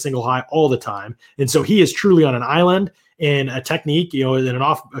because they play single high all the time. And so he is truly on an island in a technique, in an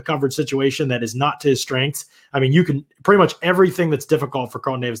off a coverage situation that is not to his strengths. I mean, you can pretty much everything that's difficult for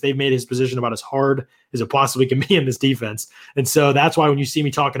Carlton Davis, they've made his position about as hard as it possibly can be in this defense. And so that's why when you see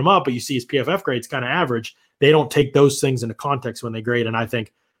me talking him up, but you see his PFF grades kind of average, they don't take those things into context when they grade. And I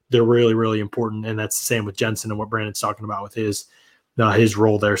think they're really, really important. And that's the same with Jensen and what Brandon's talking about with his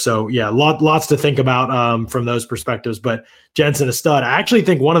role there. So lots to think about from those perspectives, but Jensen a stud. I actually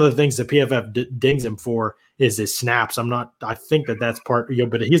think one of the things that PFF dings him for is his snaps. I think that's part,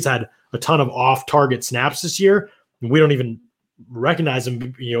 but he's had a ton of off target snaps this year. We don't even recognize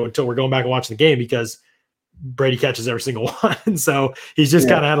him, until we're going back and watching the game because Brady catches every single one. So he's just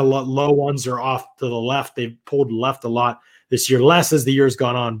kind of had a lot low ones or off to the left. They've pulled left a lot this year, less as the year's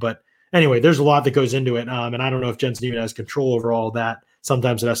gone on, but anyway, there's a lot that goes into it, and I don't know if Jensen even has control over all of that.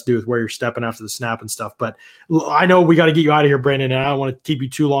 Sometimes it has to do with where you're stepping after the snap and stuff. But I know we got to get you out of here, Brandon, and I don't want to keep you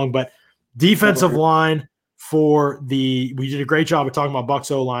too long. But defensive line we did a great job of talking about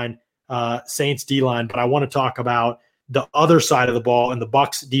Bucs O-line, Saints D-line, but I want to talk about the other side of the ball and the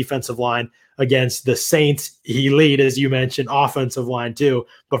Bucs defensive line against the Saints elite, as you mentioned, offensive line too.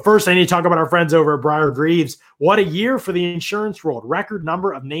 But first, I need to talk about our friends over at Briar Greaves. What a year for the insurance world. Record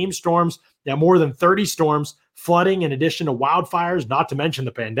number of named storms, more than 30 storms, flooding in addition to wildfires, not to mention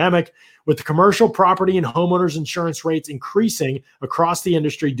the pandemic. With the commercial property and homeowners insurance rates increasing across the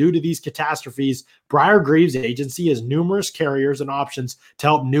industry due to these catastrophes, Briar Greaves Agency has numerous carriers and options to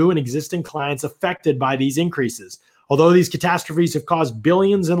help new and existing clients affected by these increases. Although these catastrophes have caused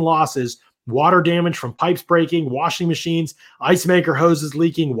billions in losses, water damage from pipes breaking, washing machines, ice maker hoses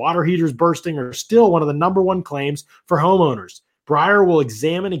leaking, water heaters bursting are still one of the number one claims for homeowners. Briar will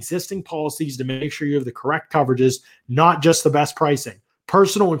examine existing policies to make sure you have the correct coverages, not just the best pricing.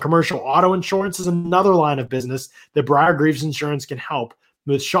 Personal and commercial auto insurance is another line of business that Briar Greaves Insurance can help.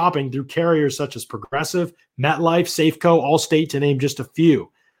 with shopping through carriers such as Progressive, MetLife, Safeco, Allstate, to name just a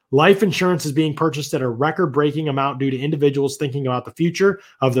few. Life insurance is being purchased at a record-breaking amount due to individuals thinking about the future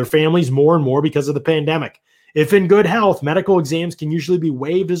of their families more and more because of the pandemic. If in good health, medical exams can usually be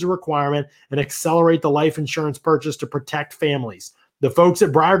waived as a requirement and accelerate the life insurance purchase to protect families. The folks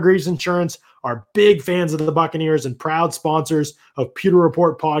at Briar Greaves Insurance are big fans of the Buccaneers and proud sponsors of Pewter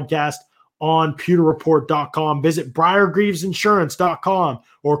Report podcast on pewterreport.com. Visit briargreavesinsurance.com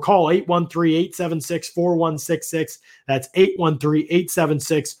or call 813-876-4166. That's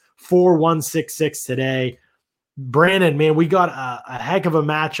 813-876-4166 today. Brandon, man, we got a heck of a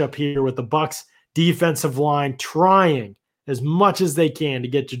matchup here with the Bucs defensive line trying as much as they can to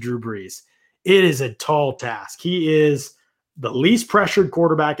get to Drew Brees. It is a tall task. He is the least pressured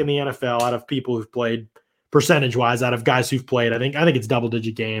quarterback in the NFL out of people who've played, percentage-wise, out of guys who've played. I think it's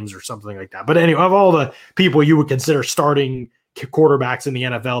double-digit games or something like that. But anyway, of all the people you would consider starting quarterbacks in the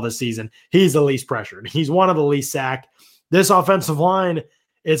NFL this season, he's the least pressured. He's one of the least sacked. This offensive line,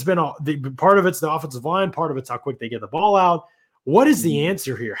 it's been part of it's the offensive line, part of it's how quick they get the ball out. What is the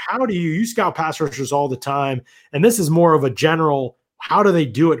answer here? How do you scout pass rushers all the time? And this is more of a general, how do they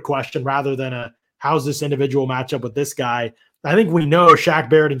do it question rather than a, how's this individual match up with this guy? I think we know Shaq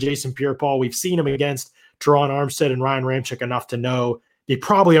Barrett and Jason Pierre-Paul. We've seen him against Teron Armstead and Ryan Ramczyk enough to know they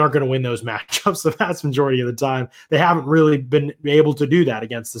probably aren't going to win those matchups the vast majority of the time. They haven't really been able to do that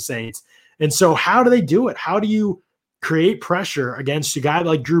against the Saints. And so how do they do it? How do you create pressure against a guy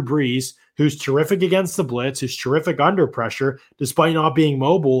like Drew Brees, who's terrific against the blitz, who's terrific under pressure, despite not being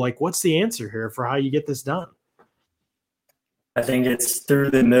mobile? Like, what's the answer here for how you get this done? I think it's through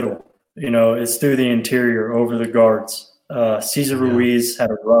the middle. It's through the interior over the guards. Cesar Ruiz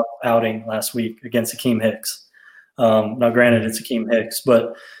had a rough outing last week against Akeem Hicks. Now, granted, it's Akeem Hicks,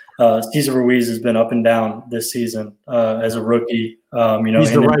 but Cesar Ruiz has been up and down this season as a rookie.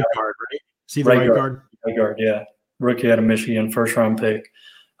 He's the right guard, right? Is he the right guard? Right guard, yeah. Rookie out of Michigan, first-round pick.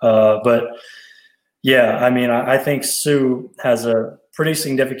 But, yeah, I think Sue has a pretty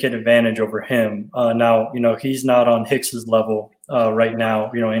significant advantage over him. Now, he's not on Hicks's level right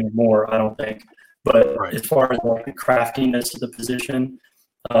now, anymore, I don't think. But as far as the craftiness of the position,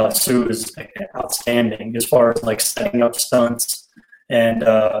 Sue is outstanding as far as setting up stunts. And,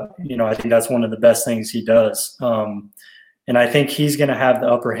 I think that's one of the best things he does. And I think he's going to have the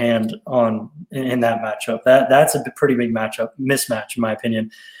upper hand in that matchup. That's a pretty big mismatch, in my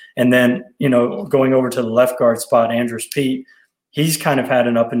opinion. And then, going over to the left guard spot, Andrus Peat, he's kind of had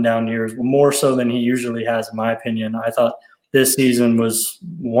an up and down years, more so than he usually has, in my opinion. I thought this season was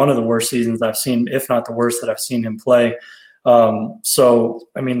one of the worst seasons I've seen, if not the worst that I've seen him play.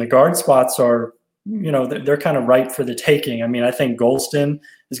 The guard spots are, they're kind of ripe for the taking. I think Golston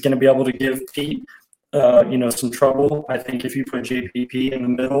is going to be able to give Pete, some trouble. I think if you put JPP in the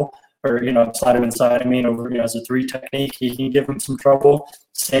middle or, slide him inside, over, as a 3 technique, he can give him some trouble.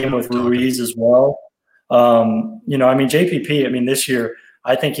 Same with Ruiz as well. JPP, this year,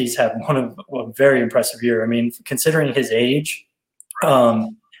 I think he's had a very impressive year. Considering his age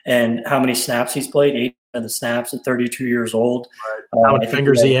and how many snaps he's played, 8 of the snaps at 32 years old. How many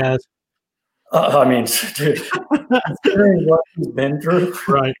fingers he has. Dude, considering what he's been through.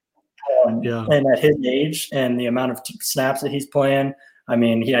 Right. And at his age and the amount of snaps that he's playing,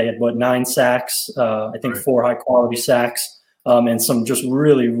 he had 9 sacks, I think 4 high-quality sacks, and some just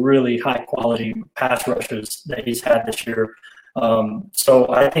really, really high-quality pass rushes that he's had this year. So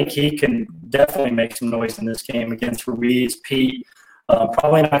I think he can definitely make some noise in this game against Ruiz, Pete.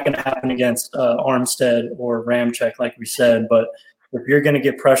 Probably not going to happen against Armstead or Ramczyk, like we said, but if you're going to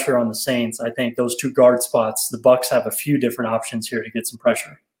get pressure on the Saints, I think those 2 guard spots, the Bucs have a few different options here to get some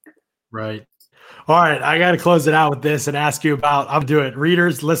pressure. Right. All right. I got to close it out with this and ask you about, I'll do it,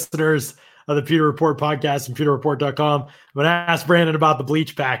 readers, listeners of the Pewter Report podcast and pewterreport.com. I'm going to ask Brandon about the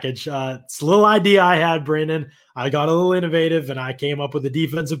bleach package. It's a little idea I had, Brandon. I got a little innovative and I came up with a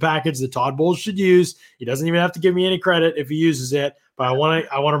defensive package that Todd Bowles should use. He doesn't even have to give me any credit if he uses it, but I want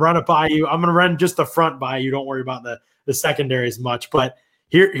to run it by you. I'm going to run just the front by you. Don't worry about the secondary as much, but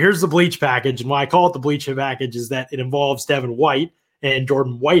here's the bleach package. And why I call it the bleach package is that it involves Devin White and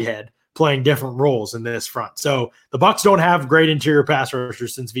Jordan Whitehead playing different roles in this front. So the Bucs don't have great interior pass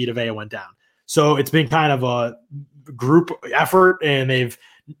rushers since Vita Vea went down. So it's been kind of a group effort, and they've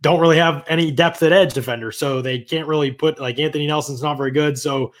don't really have any depth at edge defender. So they can't really put, Anthony Nelson's not very good.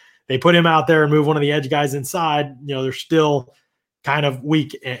 So they put him out there and move one of the edge guys inside. They're still kind of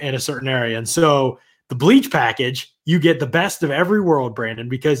weak in a certain area. And so the bleach package, you get the best of every world, Brandon,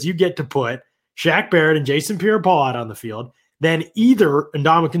 because you get to put Shaq Barrett and Jason Pierre-Paul out on the field. then either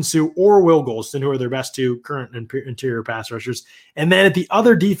Ndamukong Suh or Will Golston, who are their best two current interior pass rushers. And then at the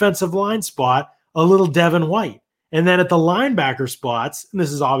other defensive line spot, a little Devin White. And then at the linebacker spots, and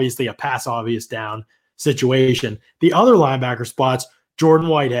this is obviously a pass obvious down situation, the other linebacker spots, Jordan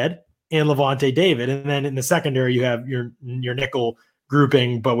Whitehead and Levante David. And then in the secondary, you have your nickel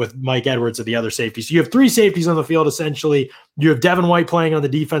grouping, but with Mike Edwards at the other safety. So you have three safeties on the field, essentially. You have Devin White playing on the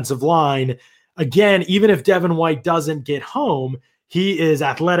defensive line. Again, even if Devin White doesn't get home, he is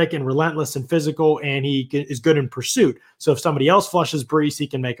athletic and relentless and physical, and he is good in pursuit. So if somebody else flushes Breece, he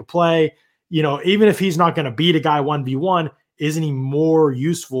can make a play. You know, even if he's not going to beat a guy 1v1, isn't he more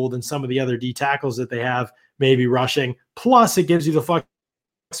useful than some of the other D tackles that they have maybe rushing? Plus, it gives you the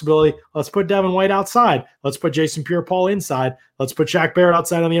flexibility. Let's put Devin White outside. Let's put Jason Pierre-Paul inside. Let's put Shaq Barrett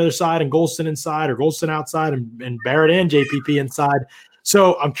outside on the other side and Golston inside, or Golston outside and Barrett and JPP inside.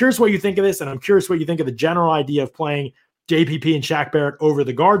 So I'm curious what you think of this, and I'm curious what you think of the general idea of playing JPP and Shaq Barrett over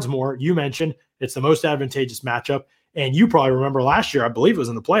the guards more. You mentioned it's the most advantageous matchup, and you probably remember last year, I believe it was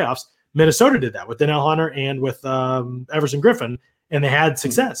in the playoffs, Minnesota did that with Danielle Hunter and with Everson Griffin, and they had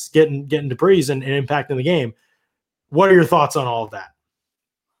success getting to Breeze and impacting the game. What are your thoughts on all of that?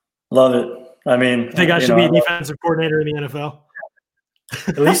 Love it. I mean, you think I should be a defensive coordinator in the NFL?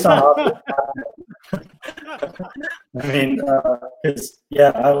 At least on I mean,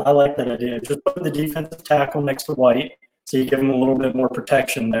 I like that idea. Just put the defensive tackle next to White, so you give him a little bit more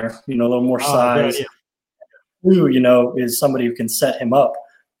protection there, a little more size. Who, is somebody who can set him up,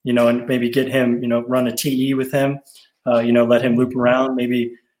 and maybe get him, run a TE with him, let him loop around,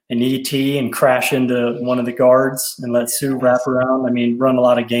 maybe an ET and crash into one of the guards and let Suh wrap around. I mean, run a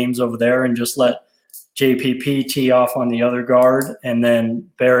lot of games over there and just let JPP tee off on the other guard, and then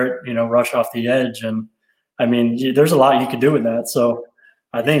Barrett, rush off the edge. And I mean, there's a lot you could do with that. So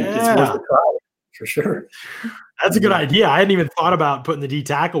I think it's worth a try for sure. That's a good idea. I hadn't even thought about putting the D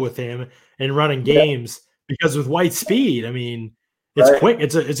tackle with him and running games because with White's speed, I mean, it's quick.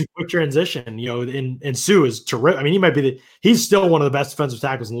 It's a quick transition, and Suh is terrific. I mean, he might be he's still one of the best defensive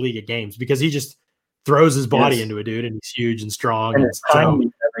tackles in the league at games because he just throws his body into a dude, and he's huge and strong. And it's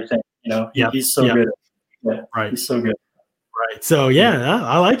timing everything, he's so good. Yeah, right. He's so good. Right. So,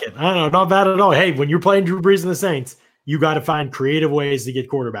 I like it. I don't know. Not bad at all. Hey, when you're playing Drew Brees and the Saints, you got to find creative ways to get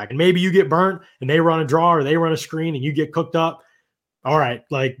quarterback. And maybe you get burnt and they run a draw or they run a screen and you get cooked up. All right.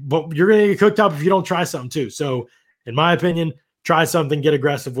 But you're going to get cooked up if you don't try something too. So, in my opinion, try something, get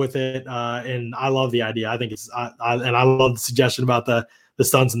aggressive with it. And I love the idea. I think and I love the suggestion about the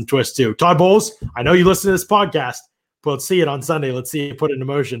stunts and the twists too. Todd Bowles, I know you listen to this podcast. But let's see it on Sunday. Let's see it put it into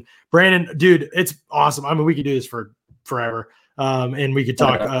motion. Brandon, dude, it's awesome. I mean, we could do this for forever. And we could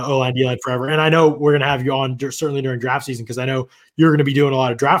talk O-line, D-line forever. And I know we're going to have you on certainly during draft season because I know you're going to be doing a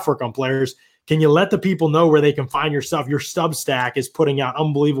lot of draft work on players. Can you let the people know where they can find your stuff? Your Substack is putting out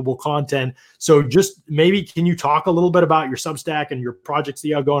unbelievable content. So just maybe can you talk a little bit about your Substack and your projects that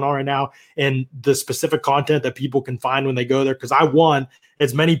you have going on right now and the specific content that people can find when they go there? Because I want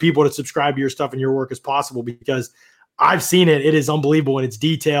as many people to subscribe to your stuff and your work as possible because I've seen it. It is unbelievable and it's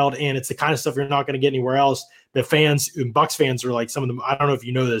detailed and it's the kind of stuff you're not going to get anywhere else. The fans, Bucs fans are like some of them. I don't know if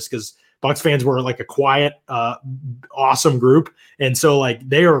you know this because Bucs fans were like a quiet, awesome group. And so like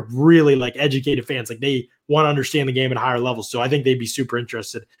they are really like educated fans. Like they want to understand the game at higher levels. So I think they'd be super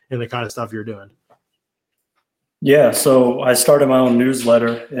interested in the kind of stuff you're doing. Yeah. So I started my own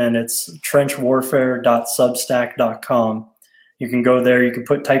newsletter and it's trenchwarfare.substack.com. You can go there. You can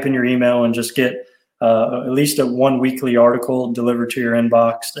type in your email and just get at least one weekly article delivered to your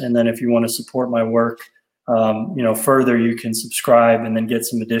inbox. And then if you want to support my work, further, you can subscribe and then get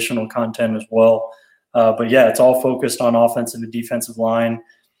some additional content as well. But yeah, it's all focused on offensive and defensive line.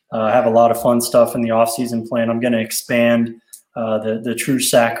 I have a lot of fun stuff in the offseason plan. I'm going to expand the true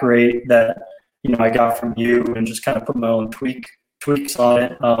sack rate that, I got from you and just kind of put my own tweaks on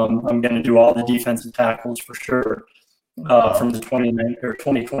it. I'm going to do all the defensive tackles for sure. From the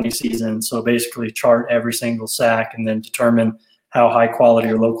 2020 season. So basically chart every single sack and then determine how high quality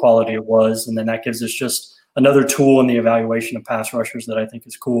or low quality it was. And then that gives us just another tool in the evaluation of pass rushers that I think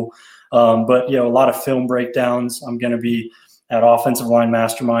is cool. But a lot of film breakdowns. I'm going to be at Offensive Line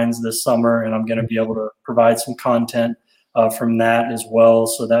Masterminds this summer, and I'm going to be able to provide some content from that as well.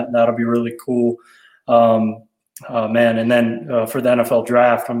 So that'll be really cool. And then for the NFL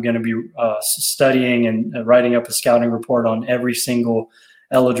draft, I'm going to be studying and writing up a scouting report on every single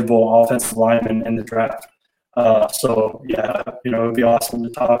eligible offensive lineman in the draft. So it would be awesome to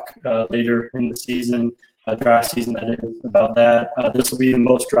talk later in the season, draft season that is, about that. This will be the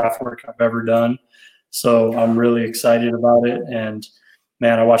most draft work I've ever done. So I'm really excited about it. And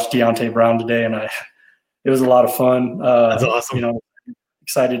man, I watched Deontay Brown today and it was a lot of fun. That's awesome. You know,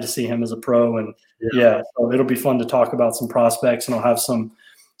 excited to see him as a pro, and so it'll be fun to talk about some prospects, and I'll have some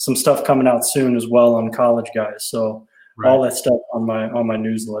stuff coming out soon as well on college guys. So all that stuff on my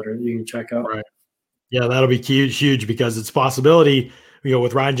newsletter that you can check out. Right. Yeah, that'll be huge because it's a possibility, you know,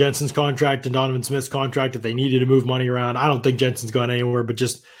 with Ryan Jensen's contract and Donovan Smith's contract, if they needed to move money around. I don't think Jensen's going anywhere, but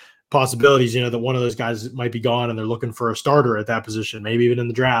just possibilities, you know, that one of those guys might be gone and they're looking for a starter at that position, maybe even in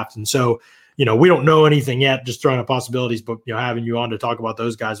the draft. And so, you know, we don't know anything yet, just throwing out possibilities, but, you know, having you on to talk about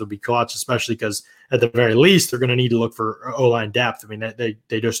those guys would be clutch, especially because at the very least, they're going to need to look for O-line depth. I mean,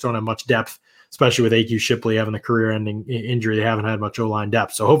 they just don't have much depth, especially with A.Q. Shipley having the career-ending injury. They haven't had much O-line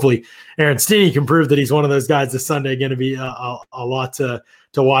depth. So hopefully Aaron Stinney can prove that he's one of those guys this Sunday. Going to be a lot to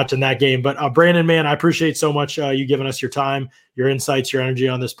watch in that game. But Brandon, man, I appreciate so much you giving us your time, your insights, your energy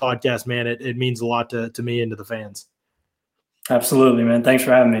on this podcast, man. It means a lot to me and to the fans. Absolutely, man. Thanks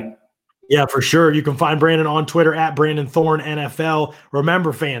for having me. Yeah, for sure. You can find Brandon on Twitter at Brandon Thorne NFL.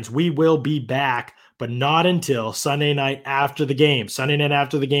 Remember, fans, we will be back, but not until Sunday night after the game. Sunday night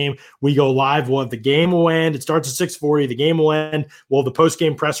after the game, we go live. We'll have the game will end. It starts at 6:40. The game will end. We'll have the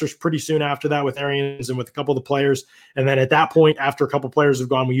post-game pressers pretty soon after that with Arians and with a couple of the players. And then at that point, after a couple of players have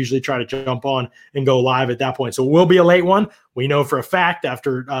gone, we usually try to jump on and go live at that point. So it will be a late one. We know for a fact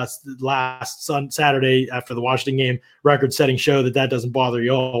after last Saturday, after the Washington game, record-setting show that doesn't bother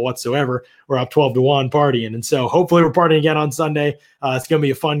you all whatsoever. We're up 12-1 partying. And so hopefully we're partying again on Sunday. It's going to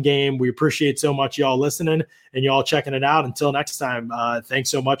be a fun game. We appreciate so much y'all listening and y'all checking it out. Until next time, thanks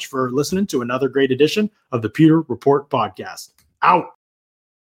so much for listening to another great edition of the Pewter Report podcast. Out.